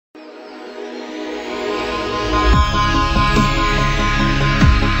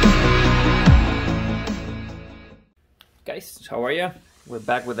guys, how are ya? We're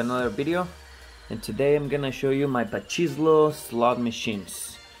back with another video, and today I'm gonna show you my Pachislo slot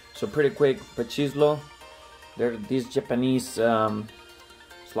machines. So pretty quick, Pachislo, they're these Japanese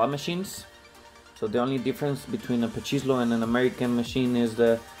slot machines. So the only difference between a Pachislo and an American machine is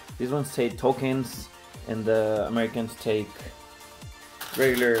these ones take tokens and the Americans take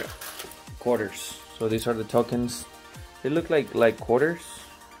regular quarters. So these are the tokens. They look like quarters,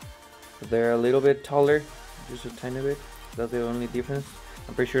 but they're a little bit taller, just a tiny bit. That's the only difference.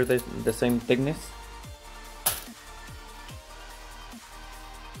 I'm pretty sure they're the same thickness.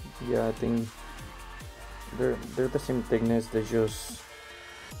 Yeah, I think they're the same thickness. They're just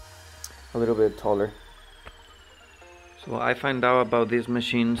a little bit taller. So I found out about these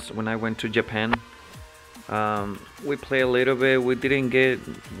machines when I went to Japan. We played a little bit. We didn't get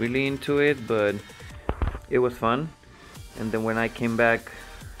really into it, but it was fun. And then when I came back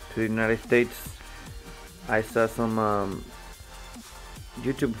to the United States, I saw some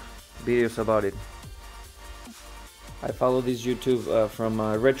YouTube videos about it. I follow this YouTube from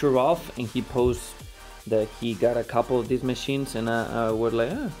Retro Ralph, and he posts that he got a couple of these machines, and I was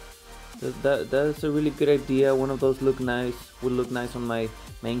like, that's a really good idea. One of those would look nice on my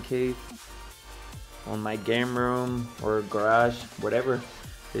man cave, on my game room or garage, whatever.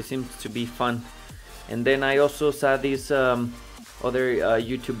 It seems to be fun. And then I also saw this other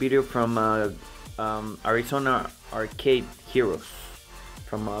YouTube video from Arizona Arcade Heroes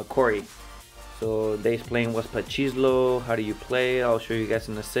from Corey. So they explain what's Pachislo, how do you play. I'll show you guys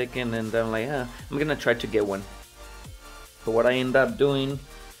in a second, and then I'm like, I'm gonna try to get one. So what I end up doing,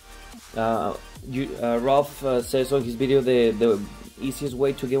 Ralph says on his video the easiest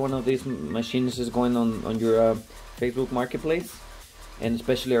way to get one of these machines is going on your Facebook Marketplace, and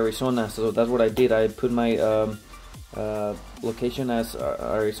especially Arizona. So that's what I did. I put my location as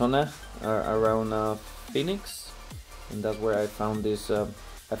Arizona, around Phoenix, and that's where I found this.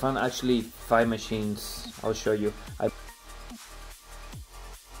 I found actually 5 machines. I'll show you. I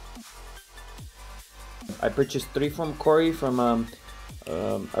purchased 3 from Corey from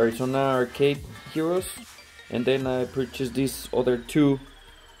Arizona Arcade Heroes, and then I purchased these other 2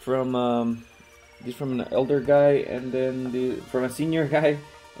 from this from an elder guy, and then from a senior guy,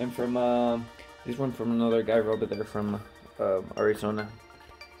 and from this one from another guy over there from Arizona.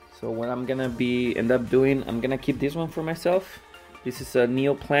 So what I'm gonna end up doing, I'm gonna keep this one for myself. This is a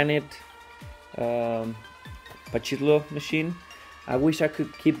Neoplanet Pachislo machine. I wish I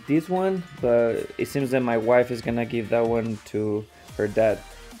could keep this one, but it seems that my wife is gonna give that one to her dad.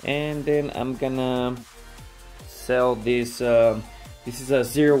 And then I'm gonna sell this. This is a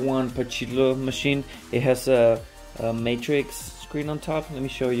 01 Pachislo machine. It has a matrix screen on top. Let me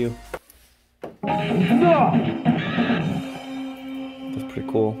show you. That's pretty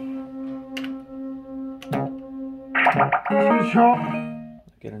cool.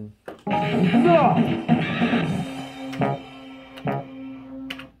 Get in.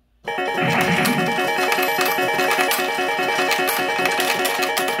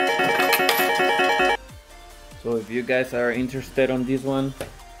 So if you guys are interested on this one,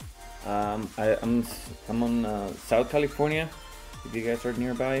 I'm on South California. If you guys are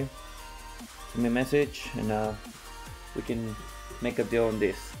nearby, send me a message, and we can make a deal on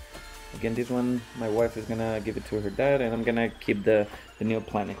this. Again, this one my wife is gonna give it to her dad, and I'm gonna keep the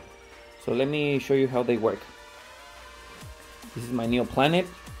Neoplanet. So let me show you how they work. This is my Neoplanet.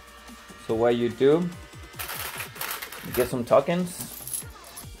 So what you do, you get some tokens.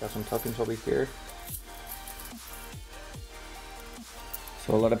 Got some tokens over here.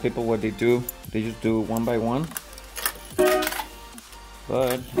 So a lot of people, what they do, they just do one by one.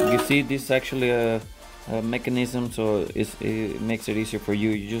 But you see, this is actually a mechanism, so it makes it easier for you.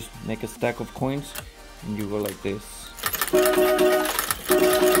 You just make a stack of coins and you go like this.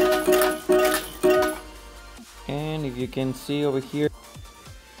 And if you can see over here,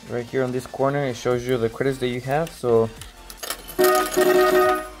 right here on this corner, it shows you the credits that you have. So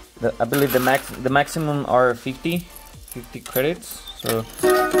I believe the maximum are 50 credits. So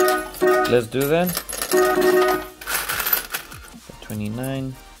let's do that.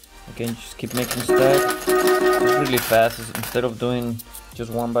 29. Again, just keep making stacks. It's really fast. Instead of doing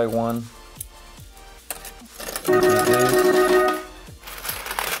just one by one, do this.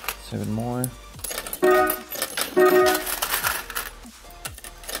 7 more.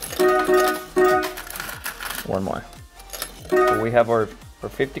 One more. So we have our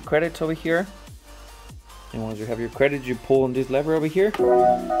 50 credits over here. And once you have your credits, you pull on this lever over here.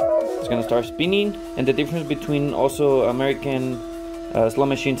 It's gonna start spinning. And the difference between also American slot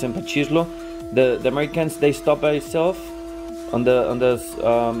machines and Pachislo, the Americans, they stop by itself. On the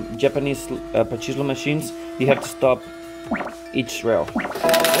Japanese Pachislo machines, you have to stop each rail.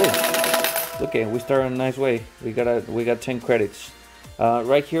 Oh, okay, we start in a nice way. We got 10 credits.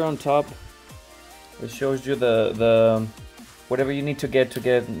 Right here on top, it shows you the whatever you need to get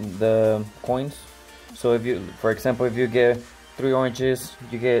the coins. So if you, for example, if you get 3 oranges,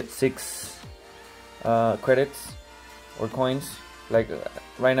 you get 6 credits or coins. Like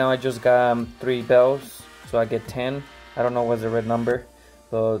right now I just got 3 bells, so I get 10. I don't know what's the red number,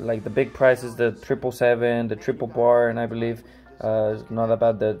 but like the big prize is the 777, the triple bar, and I believe it's not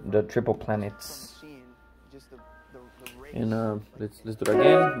about the triple planets. And let's do it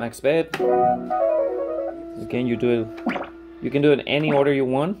again. Max bet. Again, you can do it in any order you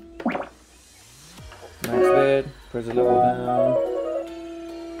want. Max bet. Press the level down.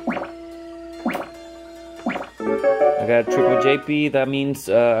 I got triple JP. That means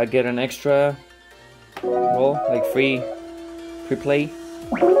I get an extra roll, like free play.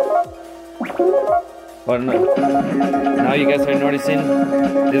 Oh no! Now you guys are noticing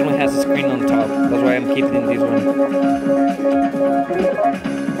this one has a screen on top. That's why I'm keeping this one.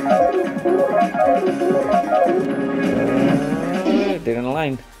 Didn't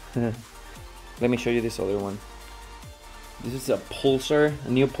align. Let me show you this other one. This is a Pulsar, a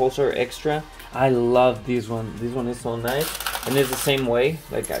new Pulsar Extra. I love this one. This one is so nice, and it's the same way.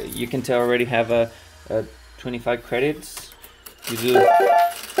 Like you can tell, I already have a 25 credits. You do.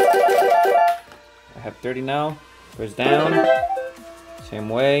 I have 30 now. Press down. Same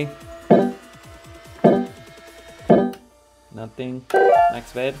way. Nothing.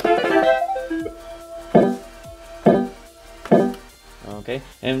 Max bet. Okay,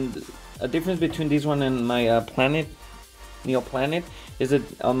 and a difference between this one and my planet, Neo Planet, is that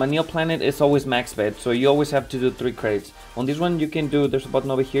my Neo Planet is always max bet, so you always have to do 3 credits. On this one you can do, there's a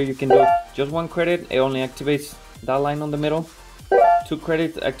button over here, you can do just 1 credit, it only activates that line on the middle. 2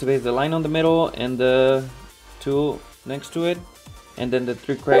 credits activates the line on the middle and the 2 next to it, and then the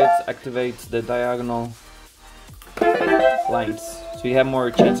 3 credits activates the diagonal lines. So you have more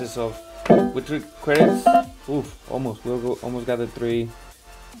chances of, with 3 credits, oof, almost got the 3,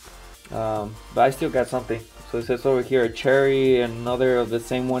 but I still got something. So it says over here a cherry and another of the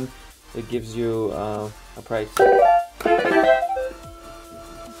same one. It gives you a price.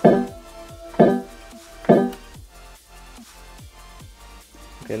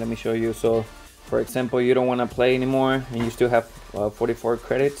 Okay, let me show you. So for example, you don't want to play anymore and you still have 44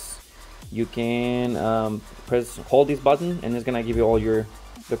 credits. You can hold this button and it's gonna give you all the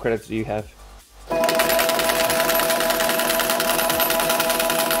credits that you have.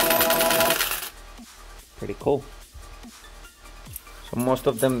 Pretty cool. So most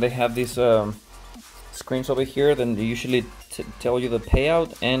of them, they have these screens over here. Then they usually tell you the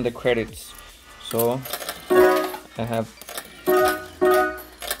payout and the credits. So I have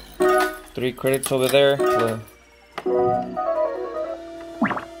 3 credits over there.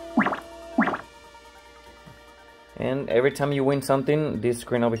 And every time you win something, this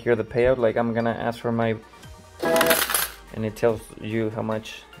screen over here, the payout, like I'm gonna ask for my, and it tells you how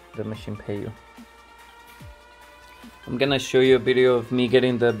much the machine pay you. I'm gonna show you a video of me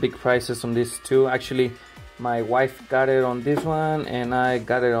getting the big prizes on this too. Actually, my wife got it on this one and I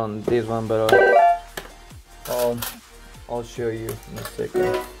got it on this one, but I'll show you in a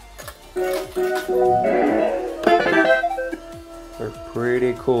second. They're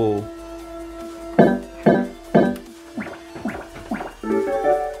pretty cool.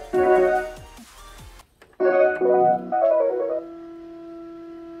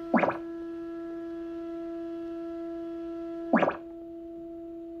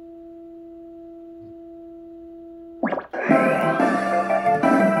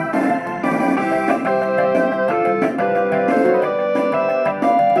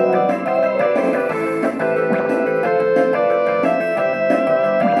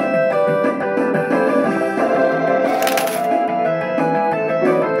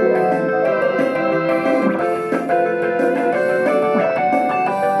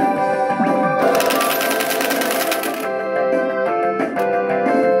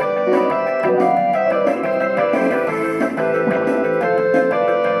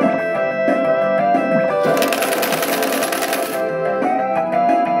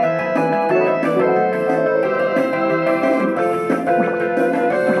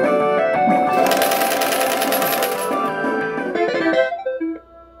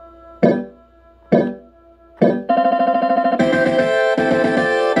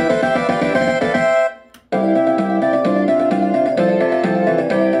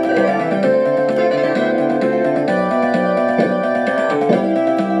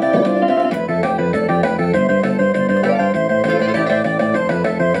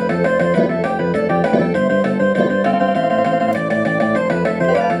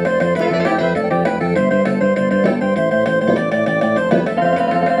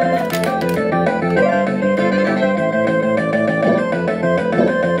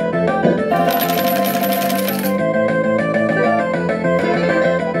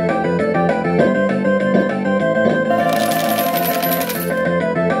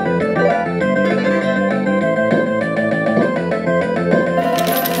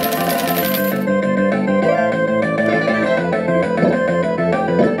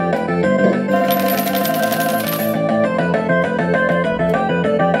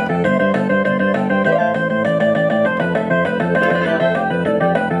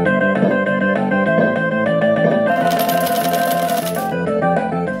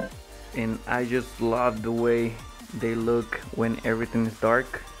 love the way they look when everything is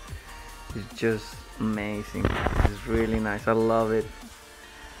dark. It's just amazing. It's really nice. I love it.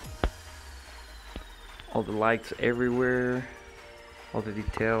 All the lights everywhere, all the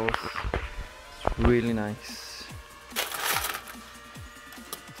details. It's really nice.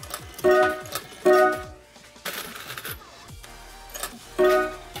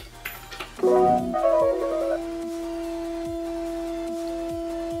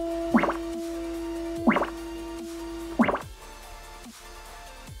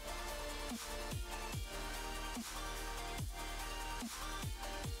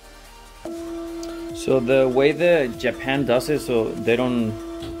 So the way the Japan does it, so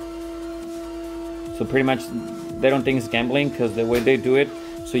pretty much they don't think it's gambling, because the way they do it,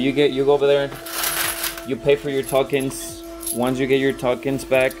 so you go over there, you pay for your tokens. Once you get your tokens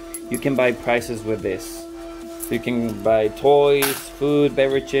back, you can buy prizes with this. So you can buy toys, food,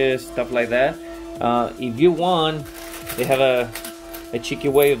 beverages, stuff like that. If you want, they have a cheeky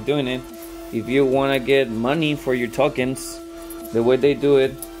way of doing it. If you want to get money for your tokens, the way they do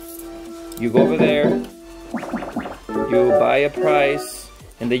it, you go over there, you buy a prize,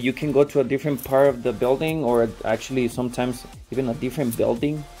 and then you can go to a different part of the building, or actually sometimes even a different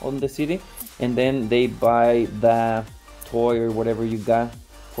building on the city, and then they buy the toy or whatever you got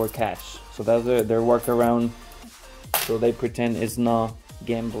for cash. So that's their workaround, so they pretend it's not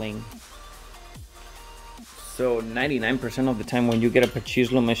gambling. So 99% of the time when you get a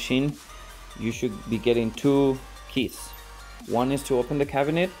Pachislo machine, you should be getting 2 keys. One is to open the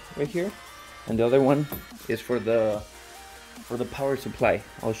cabinet right here, and the other one is for the power supply.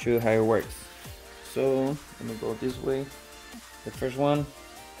 I'll show you how it works. So let me go this way. The first one,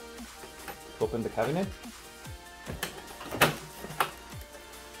 open the cabinet.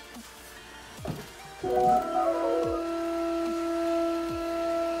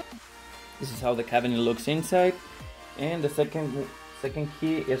 This is how the cabinet looks inside, and the second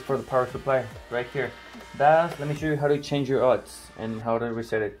key is for the power supply right here. Let me show you how to change your odds and how to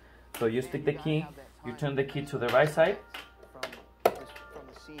reset it. So you stick the key, you turn the key to the right side,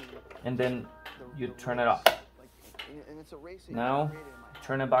 and then you turn it off. Now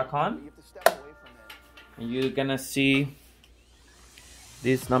turn it back on, and you're gonna see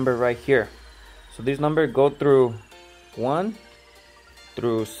this number right here. So this number go through 1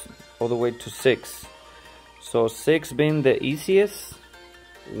 through all the way to 6. So 6 being the easiest,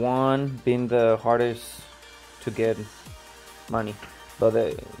 1 being the hardest to get money. But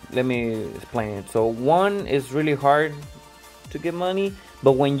let me explain it. So 1 is really hard to get money,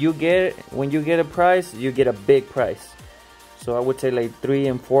 but when you get a prize, you get a big prize. So I would say like 3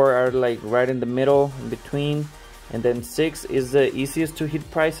 and 4 are like right in the middle, in between, and then 6 is the easiest to hit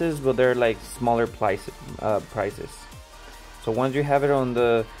prizes, but they're like smaller prizes. So once you have it on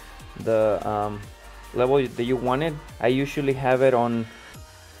the level that you wanted, I usually have it on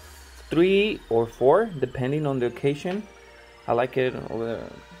 3 or 4 depending on the occasion. I like it over there,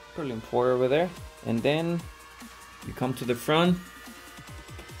 probably 4 over there. And then you come to the front,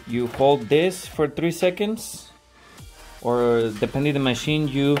 you hold this for 3 seconds, or depending on the machine,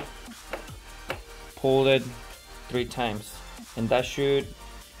 you pull it 3 times, and that should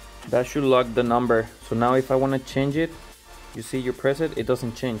lock the number. So now if I want to change it, you see, you press it, it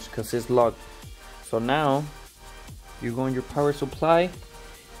doesn't change because it's locked. So now you go on your power supply,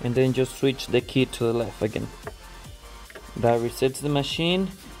 and then just switch the key to the left again. That resets the machine,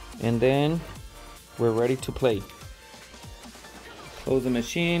 and then we're ready to play. Close the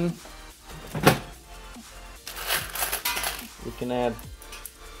machine. We can add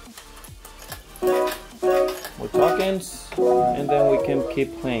more tokens, and then we can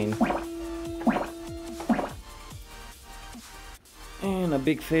keep playing. And a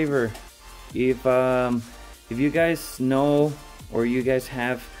big favor, if you guys know, or you guys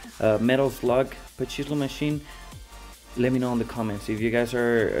have a metal slug Pachislo machine, let me know in the comments. If you guys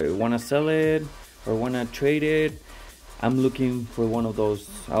want to sell it or want to trade it, I'm looking for one of those.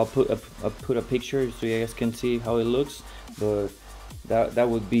 I'll put a picture so you guys can see how it looks, but that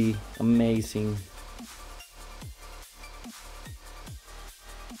would be amazing.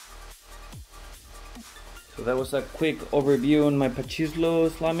 So that was a quick overview on my Pachislo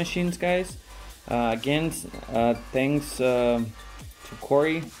slot machines, guys. Again, thanks to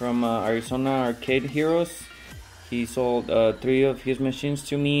Corey from Arizona Arcade Heroes. He sold 3 of his machines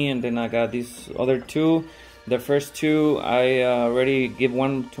to me, and then I got these other 2. The first 2 I already give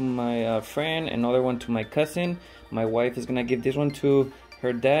one to my friend, another one to my cousin. My wife is gonna give this one to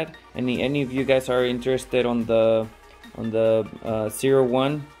her dad. Any of you guys are interested on the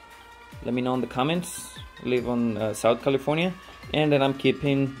 01, let me know in the comments. I live on South California, and then I'm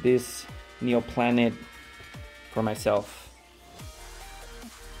keeping this plan it for myself.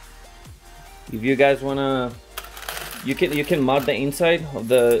 If you guys wanna, you can mod the inside of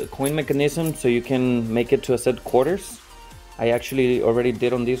the coin mechanism so you can make it to a set quarters. I actually already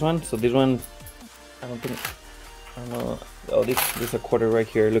did on this one. So this one, I don't know. Oh, this is a quarter right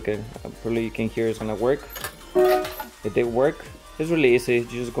here. Look at, probably you can hear it's gonna work. It did work. It's really easy. You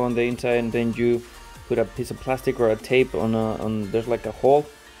just go on the inside and then you put a piece of plastic or a tape on there's like a hole.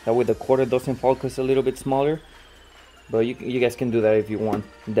 That way the quarter doesn't fall because it's a little bit smaller. But you guys can do that if you want.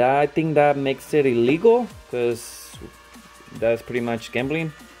 I think that makes it illegal because that's pretty much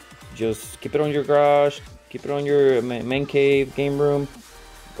gambling. Just keep it on your garage, keep it on your man cave, game room.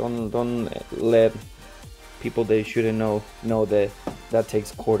 Don't let people they shouldn't know that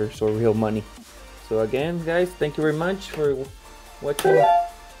takes quarters or real money. So again, guys, thank you very much for watching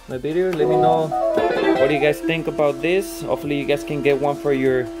my video. Let me know what do you guys think about this. Hopefully you guys can get one for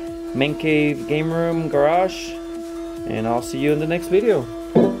your man cave, game room, garage, and I'll see you in the next video.